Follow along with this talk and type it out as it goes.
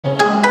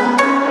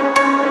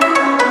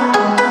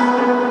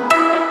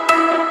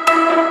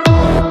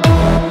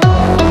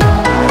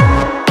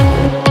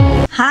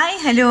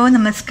Hello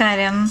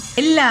Namaskaram.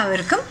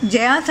 എല്ലാവർക്കും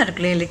Jaya'S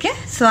Adukkalaയിലേക്ക്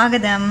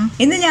സ്വാഗതം.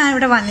 ഇന്ന് ഞാൻ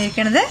ഇവിടെ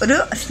വന്നിരിക്കുന്നത് ഒരു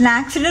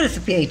സ്നാക്സിന്റെ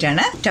റെസിപ്പി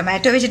ആയിട്ടാണ്.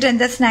 ടൊമാറ്റോ വെച്ചിട്ട്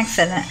എന്താ സ്നാക്സ്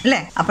ആണ് അല്ലേ?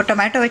 അപ്പോൾ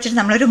ടൊമാറ്റോ വെച്ചിട്ട്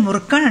നമ്മളൊരു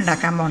മുറുക്കാണ്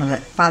ഉണ്ടാക്കാൻ പോകുന്നത്.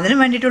 അപ്പോൾ അതിന്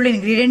വേണ്ടിയിട്ടുള്ള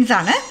ഇൻഗ്രീഡിയൻസ്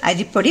ആണ്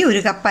അരിപ്പൊടി,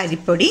 1 കപ്പ്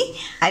അരിപ്പൊടി,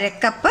 1/2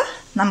 കപ്പ്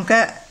നമുക്ക്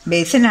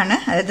ബേസിനാണ്,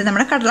 അതായത്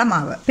നമ്മുടെ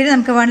കടലമാവ്. പിന്നെ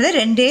നമുക്ക് വേണ്ടത്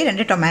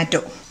 2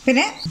 ടൊമാറ്റോ,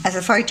 പിന്നെ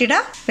അസഫോയിറ്റിഡ,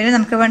 പിന്നെ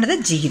നമുക്ക് വേണ്ടത്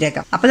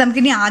ജീരകം. അപ്പോൾ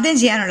നമുക്കിനി ആദ്യം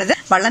ചെയ്യാനുള്ളത്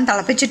വെള്ളം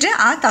തിളപ്പിച്ചിട്ട്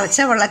ആ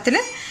തിളച്ച വെള്ളത്തിൽ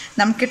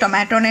നമുക്ക്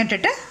ടൊമാറ്റോനെ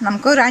ഇട്ടിട്ട്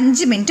നമുക്ക് ഒരു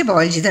 5 മിനിറ്റ്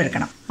ബോയിൽ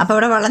ചെയ്തെടുക്കണം. അപ്പോൾ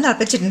ഇവിടെ വെള്ളം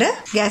തിളപ്പിച്ചിട്ടുണ്ട്.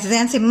 ഗ്യാസ്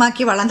ഞാൻ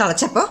സിമ്മാക്കി വെള്ളം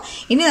തിളച്ചപ്പോൾ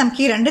ഇനി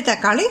നമുക്ക് ഈ 2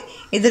 തക്കാളി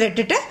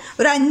ഇതിലിട്ടിട്ട്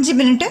ഒരു 5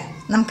 മിനിറ്റ്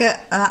നമുക്ക്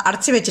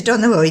അടച്ച് വെച്ചിട്ട്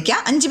ഒന്ന് വേവിക്കാം.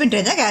 5 മിനിറ്റ്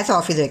കഴിഞ്ഞാൽ ഗ്യാസ്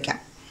ഓഫ് ചെയ്ത് വെക്കാം.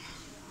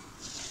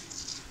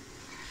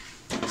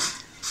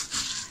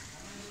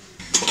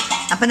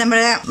 അപ്പം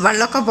നമ്മുടെ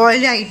വെള്ളമൊക്കെ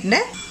ബോയിൽ ആയിട്ടുണ്ട്.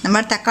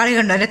 നമ്മൾ തക്കാളി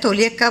കണ്ടു അതിൻ്റെ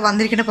തൊലിയൊക്കെ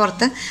വന്നിരിക്കുന്ന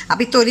പുറത്ത്.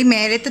 അപ്പോൾ ഈ തൊലി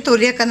മേലത്തെ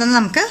തൊലിയൊക്കെ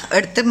നമുക്ക്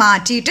എടുത്ത്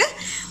മാറ്റിയിട്ട്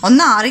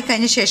ഒന്ന്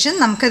ആറിക്കഴിഞ്ഞ ശേഷം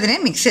നമുക്കതിനെ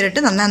മിക്സിയിലിട്ട്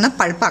നന്നായി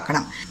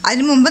പൾപ്പാക്കണം.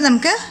 അതിന് മുമ്പ്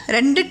നമുക്ക്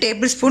 2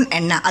 ടേബിൾ സ്പൂൺ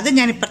എണ്ണ, അത്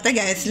ഞാൻ ഇപ്പോഴത്തെ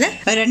ഗ്യാസിൽ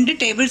 2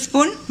 ടേബിൾ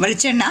സ്പൂൺ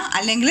വെളിച്ചെണ്ണ,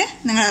 അല്ലെങ്കിൽ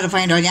നിങ്ങൾ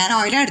റിഫൈൻഡ് ഓയിൽ, ഞാൻ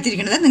ഓയിലാണ്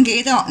എടുത്തിരിക്കുന്നത്.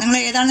 നിങ്ങൾ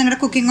ഏതാണ് നിങ്ങളുടെ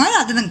കുക്കിംഗ് ഓയിൽ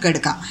അത് നിങ്ങൾക്ക്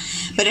എടുക്കാം.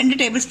 അപ്പോൾ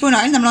 2 ടേബിൾ സ്പൂൺ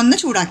ഓയിൽ നമ്മളൊന്ന്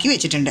ചൂടാക്കി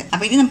വെച്ചിട്ടുണ്ട്.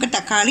 അപ്പോൾ ഇനി നമുക്ക്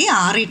തക്കാളി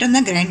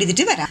ആറിയിട്ടൊന്ന് ഗ്രൈൻഡ്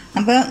ചെയ്തിട്ട് വരാം.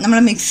 അപ്പോൾ നമ്മൾ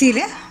മിക്സിയിൽ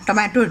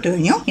ടൊമാറ്റോ ഇട്ട്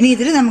കഴിഞ്ഞു. ഇനി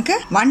ഇതിൽ നമുക്ക്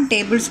 1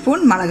 ടേബിൾ സ്പൂൺ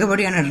മുളക്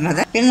പൊടിയാണ്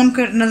ഇടുന്നത്. പിന്നെ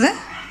നമുക്ക് ഇടുന്നത്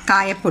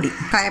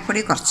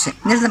കായപ്പൊടി കുറച്ച്.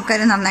 എന്നിട്ട്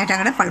നമുക്കത് നന്നായിട്ട്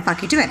അങ്ങനെ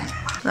പൾപ്പാക്കിയിട്ട് വരാം.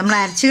 നമ്മൾ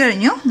അരച്ച്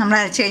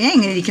കഴിഞ്ഞാൽ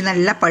ഇങ്ങനെ ഇരിക്കുന്ന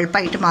നല്ല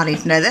പൾപ്പായിട്ട്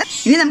മാറിയിട്ടുണ്ട്.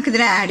 ഇനി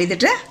നമുക്കിതിൽ ആഡ്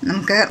ചെയ്തിട്ട്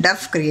നമുക്ക്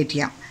ഡഫ് ക്രിയേറ്റ്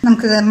ചെയ്യാം.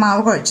 നമുക്കിത്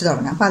മാവ് കുഴച്ച്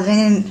തുടങ്ങാം. അപ്പോൾ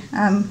അതിന്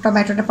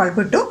ടൊമാറ്റോയുടെ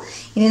പൾപ്പ് ഇട്ടു.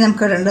 ഇനി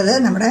നമുക്ക് ഇടേണ്ടത്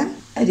നമ്മുടെ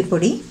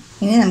അരിപ്പൊടി,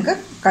 ഇനി നമുക്ക്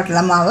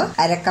കടലമാവ്,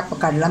 1/2 കപ്പ്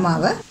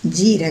കടലമാവ്,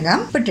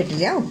 ജീരകം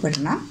ഇട്ടിട്ടില്ല,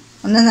 ഉപ്പിടണം.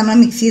 ഒന്ന് നമ്മൾ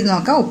മിക്സ് ചെയ്ത്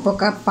നോക്കാം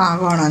ഉപ്പൊക്കെ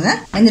പാകമാണോന്ന്.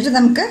 എന്നിട്ട്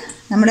നമുക്ക്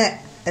നമ്മുടെ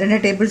 2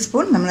 ടേബിൾ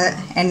സ്പൂൺ നമ്മൾ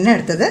എണ്ണ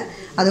എടുത്തത്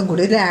അതും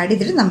കൂടി ഇതിൽ ആഡ്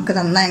ചെയ്തിട്ട് നമുക്ക്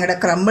നന്നായി അങ്ങോട്ട്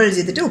ക്രംബിൾ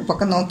ചെയ്തിട്ട്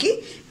ഉപ്പൊക്കെ നോക്കി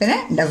പിന്നെ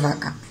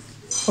ഡവാക്കാം.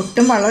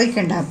 ഒട്ടും വെള്ളം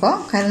ഒഴിക്കണ്ട. അപ്പോൾ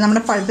കാരണം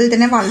നമ്മുടെ പൾപ്പിൽ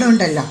തന്നെ വെള്ളം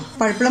ഉണ്ടല്ലോ.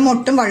 പൾപ്പിലും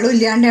ഒട്ടും വെള്ളം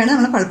ഇല്ലാണ്ടാണ്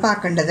നമ്മൾ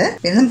പൾപ്പാക്കേണ്ടത്.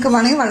 പിന്നെ നമുക്ക്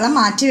വേണമെങ്കിൽ വെള്ളം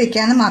മാറ്റി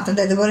വെക്കാമെന്ന്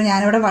മാത്രമല്ല. ഇതുപോലെ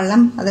ഞാനിവിടെ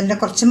വെള്ളം അതിൻ്റെ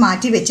കുറച്ച്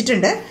മാറ്റി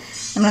വെച്ചിട്ടുണ്ട്.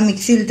 നമ്മൾ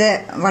മിക്സിയിലത്തെ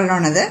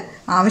വെള്ളമാണത്.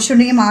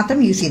 ആവശ്യമുണ്ടെങ്കിൽ മാത്രം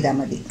യൂസ് ചെയ്താൽ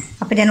മതി.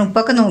 അപ്പം ഞാൻ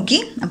ഉപ്പൊക്കെ നോക്കി.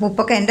 അപ്പോൾ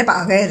ഉപ്പൊക്കെ എൻ്റെ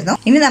പാകമായിരുന്നു.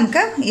 ഇനി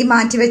നമുക്ക് ഈ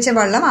മാറ്റി വെച്ച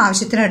വെള്ളം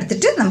ആവശ്യത്തിന്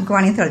എടുത്തിട്ട് നമുക്ക്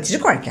വേണമെങ്കിൽ തിളച്ചിട്ട്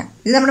കുഴക്കാം.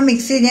 ഇത് നമ്മുടെ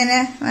മിക്സി ഞാൻ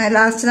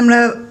ലാസ്റ്റ് നമ്മൾ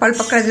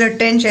പൾപ്പൊക്കെ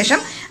ഇതിലിട്ടതിന്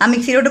ശേഷം ആ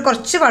മിക്സിയിലോട്ട്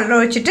കുറച്ച് വെള്ളം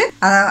ഒഴിച്ചിട്ട്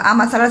ആ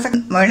മസാല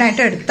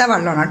മുഴുവനായിട്ട് എടുത്ത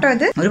വെള്ളമാണ് കേട്ടോ.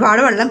 ഇത്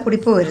ഒരുപാട് വെള്ളം കൂടി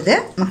പോകരുത്.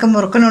 നമുക്ക്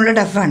മുറുക്കിനുള്ള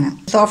ഡഫാണ്.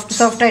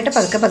 സോഫ്റ്റായിട്ട്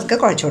പതുക്കെ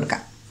കുഴച്ച്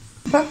കൊടുക്കാം.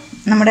 അപ്പോൾ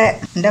നമ്മുടെ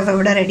ഡഫ്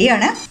ഇവിടെ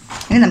റെഡിയാണ്.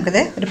 ഇനി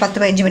നമുക്കിത് ഒരു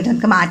 10-15 മിനിറ്റ്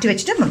നമുക്ക് മാറ്റി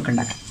വെച്ചിട്ട്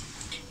മുറുക്കുണ്ടാക്കാം.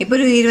 ഇപ്പോൾ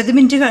ഒരു 20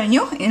 മിനിറ്റ്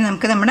കഴിഞ്ഞു. ഇനി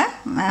നമുക്ക് നമ്മുടെ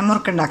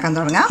മുറുക്കുണ്ടാക്കാൻ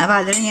തുടങ്ങാം. അപ്പോൾ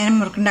അതിന് ഞാൻ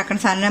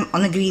മുറുക്കുണ്ടാക്കുന്ന സാധനം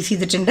ഒന്ന് ഗ്രീസ്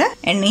ചെയ്തിട്ടുണ്ട്,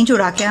 എണ്ണയും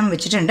ചൂടാക്കാൻ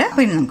വെച്ചിട്ടുണ്ട്.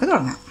 അപ്പോൾ ഇനി നമുക്ക്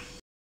തുടങ്ങാം.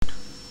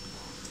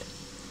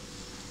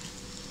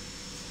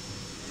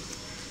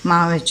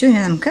 മാവ് വെച്ചു. ഇനി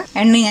നമുക്ക്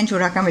എണ്ണ ഞാൻ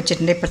ചൂടാക്കാൻ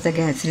വെച്ചിട്ടുണ്ട് ഇപ്പോഴത്തെ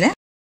ഗ്യാസിൽ.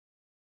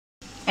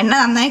 എണ്ണ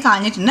നന്നായി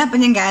കാഞ്ഞിട്ടുണ്ട്.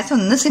 അപ്പോൾ ഞാൻ ഗ്യാസ്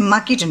ഒന്ന്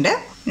സിമ്മാക്കിയിട്ടുണ്ട്.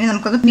 ഇനി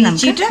നമുക്കൊന്ന്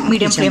പിടിച്ചിട്ട്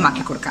മീഡിയം ഫ്ലെയിം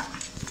ആക്കി കൊടുക്കാം.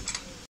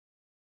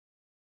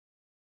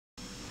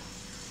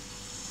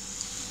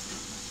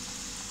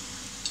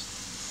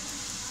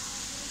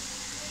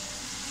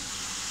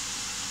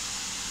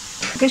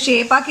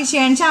 ഷേപ്പാക്കി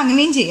ചെയ്യാന്ന് വെച്ചാൽ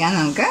അങ്ങനെയും ചെയ്യാം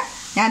നമുക്ക്.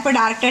 ഞാനിപ്പോൾ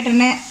ഡയറക്റ്റായിട്ട്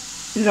തന്നെ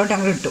ഇതിലോട്ട്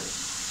അങ്ങോട്ട് ഇട്ടു.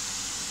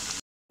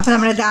 അപ്പോൾ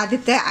നമ്മുടെ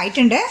ആദ്യത്തെ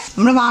ആയിട്ടുണ്ട്.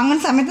 നമ്മൾ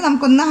വാങ്ങുന്ന സമയത്ത്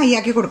നമുക്കൊന്ന് ഹൈ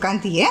ആക്കി കൊടുക്കാൻ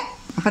തീയെ.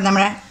 അപ്പം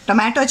നമ്മുടെ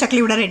ടൊമാറ്റോ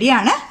ചക്ലി ഇവിടെ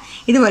റെഡിയാണ്.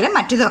 ഇതുപോലെ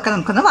മറ്റേതൊക്കെ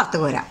നമുക്കൊന്ന്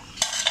വറുത്ത് കോരാം.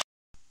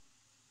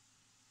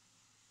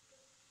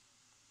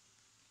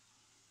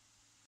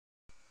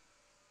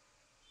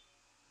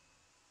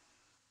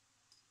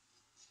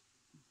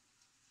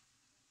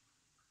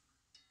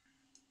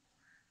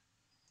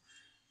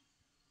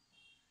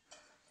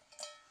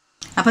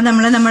 അപ്പം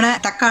നമ്മുടെ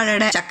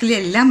തക്കാളിയുടെ ചക്ലി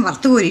എല്ലാം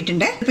വറുത്ത്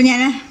കോരിയിട്ടുണ്ട്. ഇപ്പം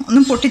ഞാൻ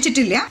ഒന്നും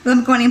പൊട്ടിച്ചിട്ടില്ല.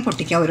 നമുക്ക് വേണമെങ്കിൽ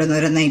പൊട്ടിക്കാം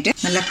ഓരോന്നോരോന്നായിട്ട്.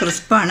 നല്ല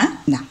ക്രിസ്പാണ്.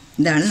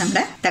 ഇതാണ്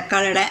നമ്മുടെ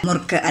തക്കാളിയുടെ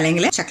മുറുക്ക്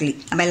അല്ലെങ്കിൽ ചക്ലി.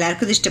 അപ്പം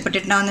എല്ലാവർക്കും ഇത്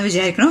ഇഷ്ടപ്പെട്ടിട്ടുണ്ടാവുമെന്ന്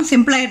വിചാരിക്കണം.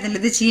 സിമ്പിൾ ആയിരുന്നില്ല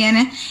ഇത് ചെയ്യാൻ.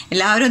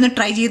 എല്ലാവരും ഒന്ന്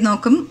ട്രൈ ചെയ്ത്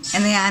നോക്കും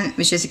എന്ന് ഞാൻ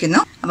വിശ്വസിക്കുന്നു.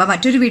 അപ്പം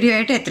മറ്റൊരു വീഡിയോ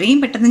ആയിട്ട് എത്രയും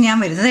പെട്ടെന്ന് ഞാൻ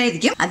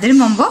വരുന്നതായിരിക്കും. അതിനു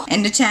മുമ്പ്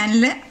എൻ്റെ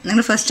ചാനൽ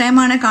നിങ്ങൾ ഫസ്റ്റ്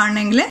ടൈമാണ്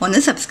കാണണമെങ്കിൽ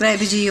ഒന്ന്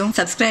സബ്സ്ക്രൈബ് ചെയ്യൂ.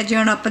 സബ്സ്ക്രൈബ്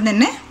ചെയ്യുന്നതോടൊപ്പം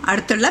തന്നെ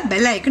അടുത്തുള്ള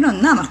ബെൽ ഐക്കൺ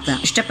ഒന്ന് അമർത്തുക.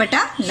 ഇഷ്ടപ്പെട്ട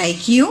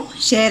ലൈക്ക് ചെയ്യൂ,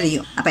 ഷെയർ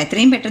ചെയ്യൂ. അപ്പം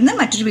എത്രയും പെട്ടെന്ന്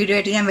മറ്റൊരു വീഡിയോ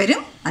ആയിട്ട് ഞാൻ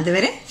വരും.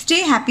 അതുവരെ സ്റ്റേ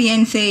ഹാപ്പി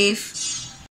ആൻഡ് സേഫ്.